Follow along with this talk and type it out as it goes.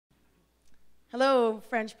Hello,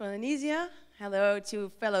 French Polynesia. Hello to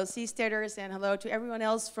fellow seasteaders, and hello to everyone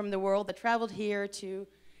else from the world that traveled here to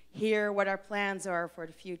hear what our plans are for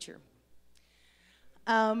the future.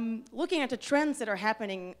 Looking at the trends that are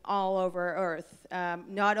happening all over Earth,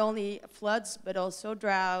 not only floods, but also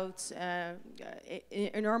droughts,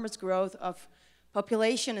 enormous growth of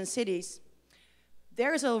population in cities,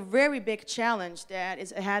 there is a very big challenge that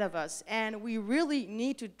is ahead of us, and we really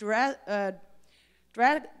need to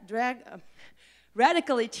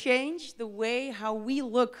radically change the way how we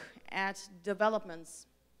look at developments.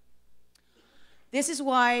 This is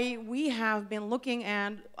why we have been looking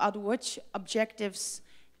at which objectives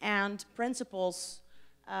and principles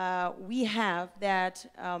we have that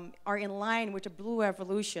are in line with the Blue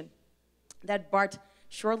Revolution that Bart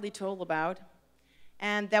shortly told about,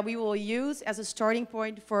 and that we will use as a starting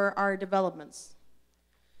point for our developments.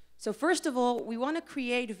 So first of all, we want to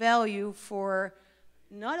create value for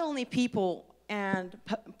not only people and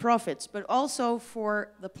profits, but also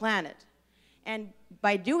for the planet. And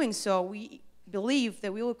by doing so, we believe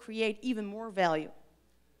that we will create even more value.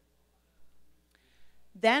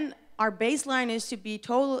 Then our baseline is to be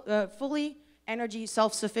fully energy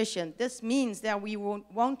self-sufficient. This means that we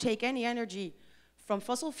won't take any energy from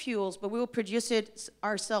fossil fuels, but we will produce it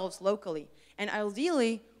ourselves locally. And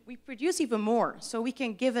ideally, we produce even more, so we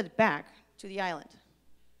can give it back to the island.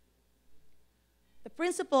 The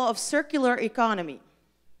principle of circular economy,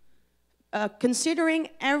 considering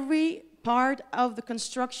every part of the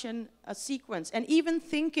construction sequence, and even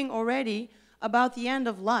thinking already about the end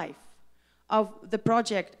of life of the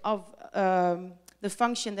project, of the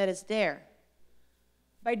function that is there.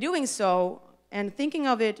 By doing so, and thinking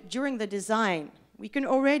of it during the design, we can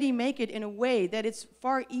already make it in a way that it's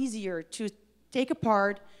far easier to take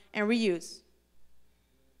apart and reuse.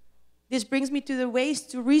 This brings me to the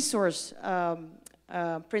waste to resource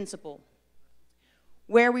principle,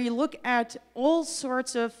 where we look at all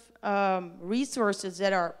sorts of resources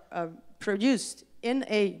that are produced in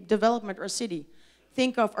a development or city.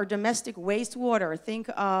 Think of our domestic wastewater, think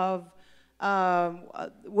of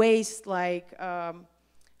waste like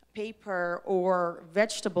paper or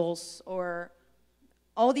vegetables, or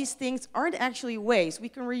all these things aren't actually waste. We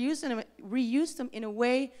can reuse them in a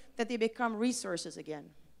way that they become resources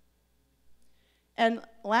again. And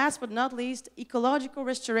last but not least, ecological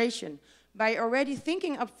restoration. By already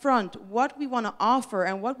thinking up front what we want to offer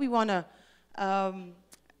and what we want to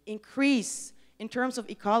increase in terms of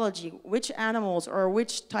ecology, which animals or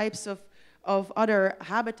which types of other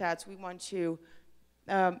habitats we want to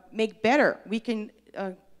make better. We can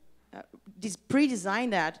pre-design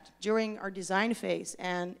that during our design phase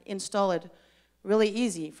and install it really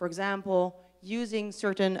easy. For example, using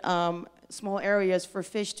certain small areas for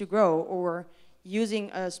fish to grow, or using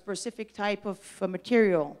a specific type of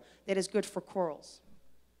material that is good for corals.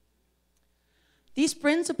 These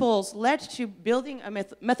principles led to building a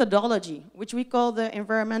methodology, which we call the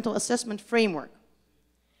environmental assessment framework.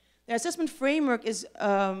 The assessment framework is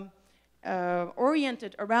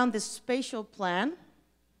oriented around this spatial plan,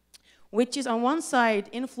 which is on one side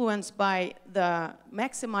influenced by the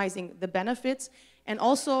maximizing the benefits, and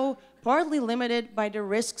also partly limited by the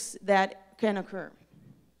risks that can occur.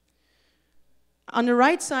 On the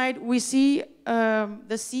right side, we see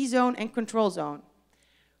the C zone and control zone.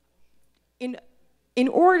 In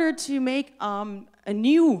order to make a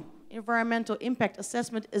new environmental impact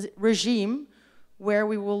assessment regime, where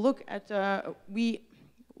we will look at, we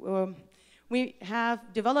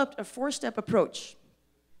have developed a four-step approach.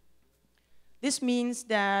 This means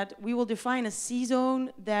that we will define a C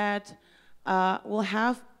zone that will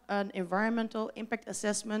have an environmental impact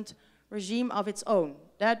assessment regime of its own.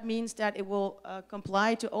 That means that it will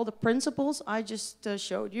comply to all the principles I just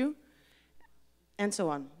showed you, and so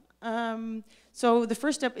on. So the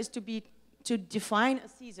first step is to define a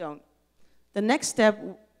C zone. The next step,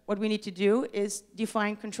 what we need to do is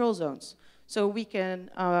define control zones. So we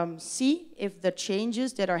can see if the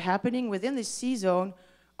changes that are happening within the C zone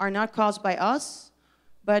are not caused by us,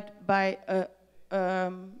 but by,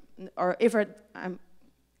 or if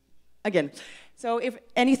again, so if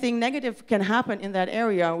anything negative can happen in that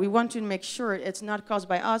area, we want to make sure it's not caused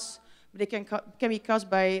by us, but it can be caused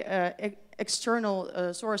by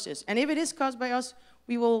external sources. And if it is caused by us,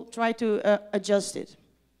 we will try to adjust it.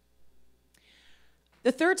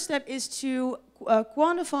 The third step is to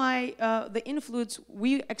quantify the influence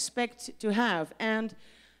we expect to have. And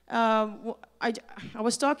I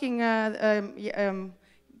was talking the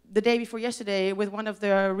day before yesterday with one of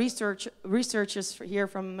the researchers here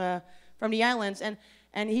from the islands, and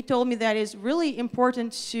he told me that it's really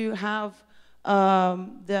important to have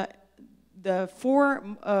the four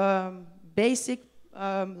basic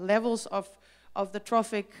levels of the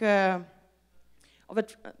trophic, the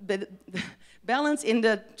balance in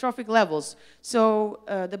the trophic levels. So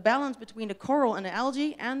the balance between the coral and the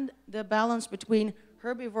algae, and the balance between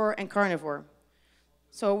herbivore and carnivore.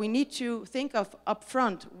 So we need to think of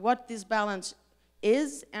upfront what this balance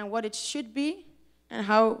is and what it should be, and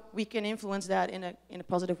how we can influence that in a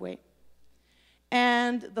positive way.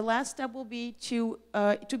 And the last step will be to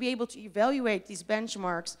be able to evaluate these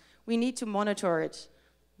benchmarks, we need to monitor it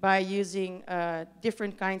by using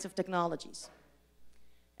different kinds of technologies.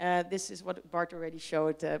 This is what Bart already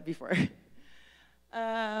showed before.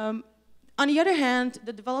 On the other hand,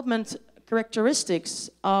 the development characteristics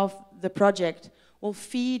of the project will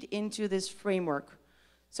feed into this framework.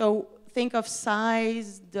 So think of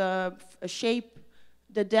size, the shape,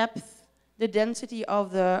 the depth, the density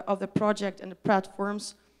of the project and the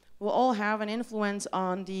platforms will all have an influence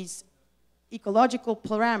on these ecological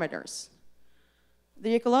parameters.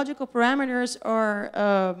 The ecological parameters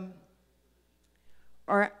are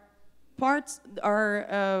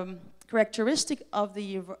characteristic of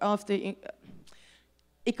the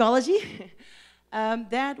ecology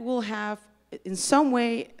that will have in some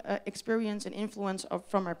way experience and influence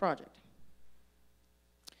from our project.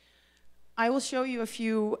 I will show you a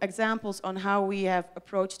few examples on how we have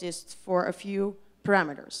approached this for a few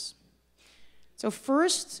parameters. So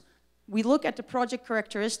first, we look at the project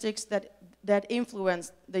characteristics that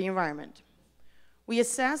influence the environment. We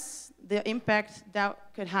assess the impact that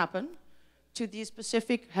could happen to these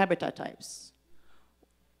specific habitat types.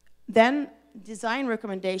 Then design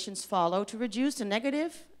recommendations follow to reduce the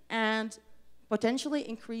negative and potentially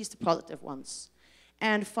increase the positive ones.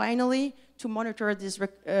 And finally, to monitor these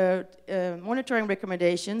monitoring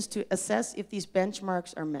recommendations to assess if these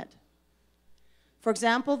benchmarks are met. For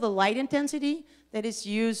example, the light intensity that is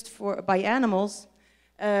used by animals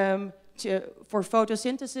for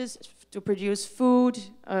photosynthesis, to produce food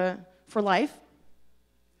for life,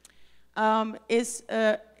 is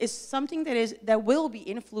something that will be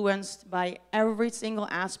influenced by every single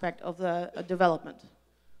aspect of the development.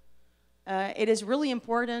 It is really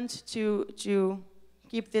important to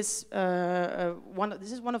keep this,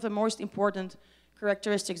 this is one of the most important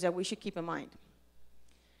characteristics that we should keep in mind.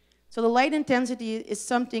 So the light intensity is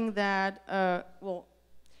something that will,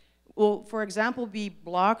 for example, be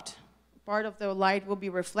blocked. Part of the light will be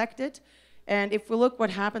reflected. And if we look what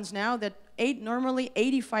happens now, that normally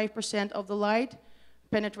 85% of the light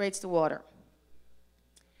penetrates the water.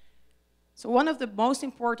 So one of the most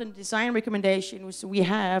important design recommendations we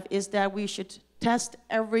have is that we should test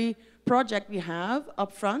every project we have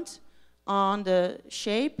up front on the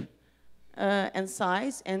shape and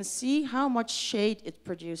size, and see how much shade it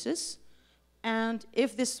produces, and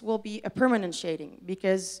if this will be a permanent shading,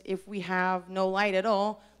 because if we have no light at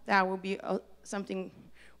all, that will be something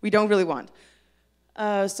we don't really want.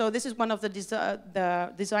 So this is one of the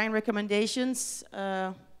design recommendations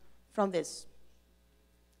from this.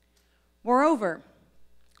 Moreover,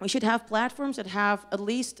 we should have platforms that have at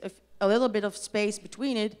least a little bit of space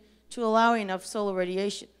between it to allow enough solar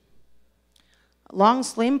radiation. Long,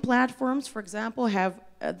 slim platforms, for example,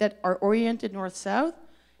 that are oriented north-south,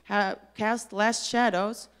 cast less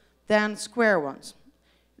shadows than square ones.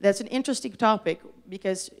 That's an interesting topic,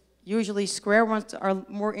 because usually square ones are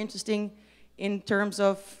more interesting in terms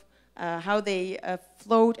of how they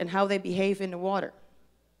float and how they behave in the water.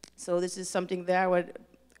 So this is something that would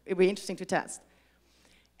be interesting to test.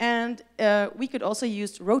 And we could also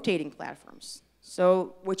use rotating platforms,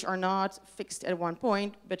 so which are not fixed at one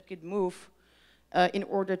point, but could move in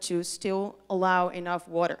order to still allow enough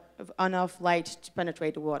light to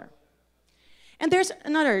penetrate the water. And there's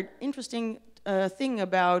another interesting thing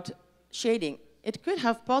about shading. It could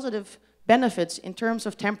have positive benefits in terms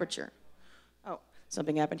of temperature. Oh,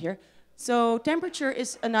 something happened here. So temperature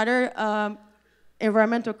is another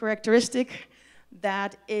environmental characteristic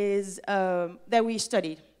that we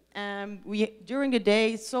studied. During the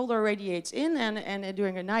day, solar radiates in, and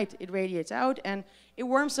during the night, it radiates out, and it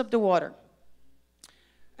warms up the water.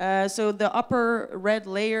 So the upper red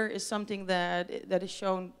layer is something that is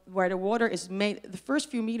shown where the water is made. The first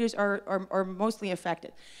few meters are mostly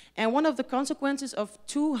affected. And one of the consequences of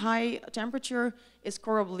too high temperature is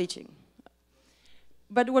coral bleaching.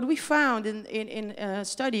 But what we found in a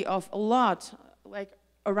study of a lot, like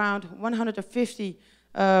around 150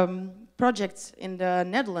 projects in the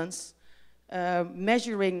Netherlands,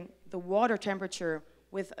 measuring the water temperature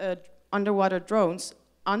with underwater drones,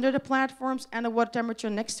 under the platforms and the water temperature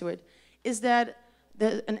next to it, is that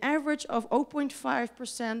an average of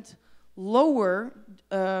 0.5% lower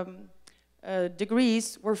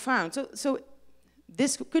degrees were found. So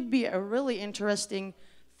this could be a really interesting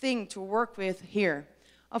thing to work with here.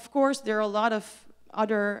 Of course, there are a lot of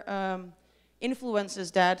other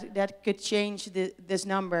influences that could change this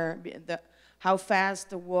number, how fast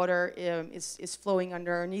the water is flowing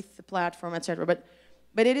underneath the platform, etc.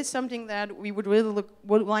 But it is something that we would really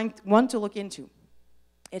want to look into.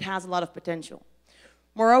 It has a lot of potential.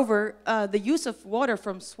 Moreover, the use of water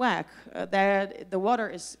from SWAC, that the water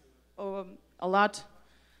is a lot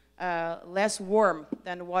less warm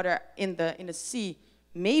than the water in the sea.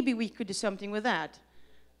 Maybe we could do something with that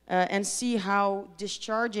and see how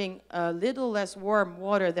discharging a little less warm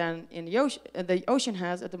water than in the ocean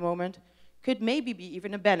has at the moment could maybe be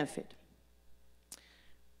even a benefit.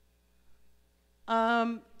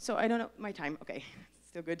 So I don't know, my time, okay,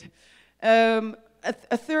 still good.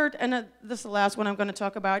 A third, and this is the last one I'm going to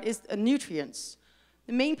talk about, is nutrients.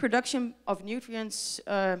 The main production of nutrients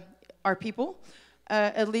are people,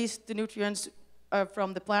 at least the nutrients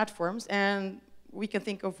from the platforms, and we can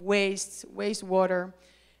think of wastewater,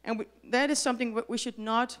 and that is something we should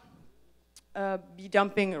not be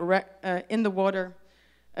dumping in the water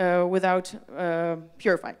without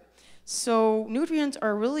purifying. So nutrients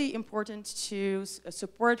are really important to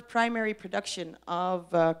support primary production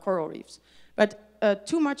of coral reefs. But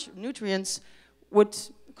too much nutrients would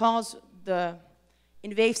cause the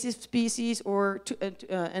invasive species or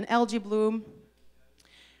an algae bloom,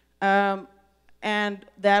 and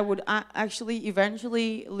that would actually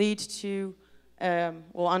eventually lead to,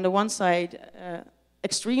 well, on the one side,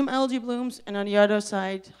 extreme algae blooms, and on the other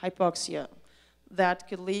side, hypoxia. That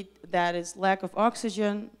could lead, that is lack of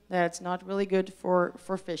oxygen, that's not really good for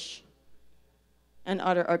fish and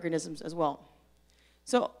other organisms as well.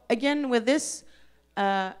 So again, with this,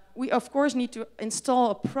 we of course need to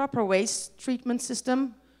install a proper waste treatment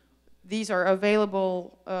system. These are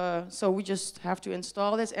available, so we just have to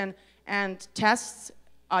install this and test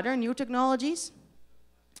other new technologies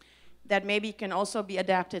that maybe can also be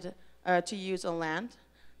adapted to use on land.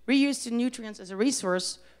 Reuse the nutrients as a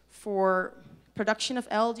resource for production of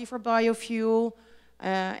algae for biofuel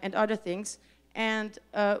and other things. And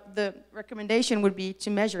the recommendation would be to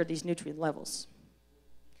measure these nutrient levels.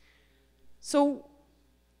 So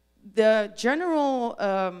the general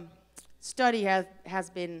study has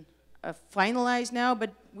been finalized now,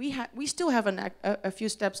 but we still have a few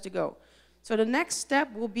steps to go. So the next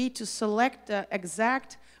step will be to select the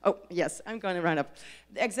exact, oh yes, I'm going to run up,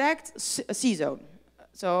 the exact sea zone.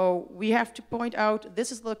 So we have to point out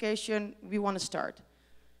this is the location we want to start.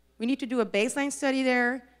 We need to do a baseline study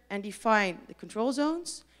there and define the control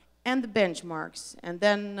zones and the benchmarks. And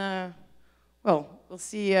then, well, we'll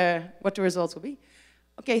see what the results will be.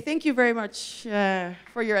 Okay, thank you very much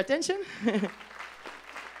for your attention.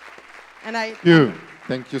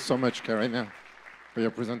 Thank you so much, Karina, for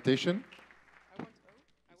your presentation.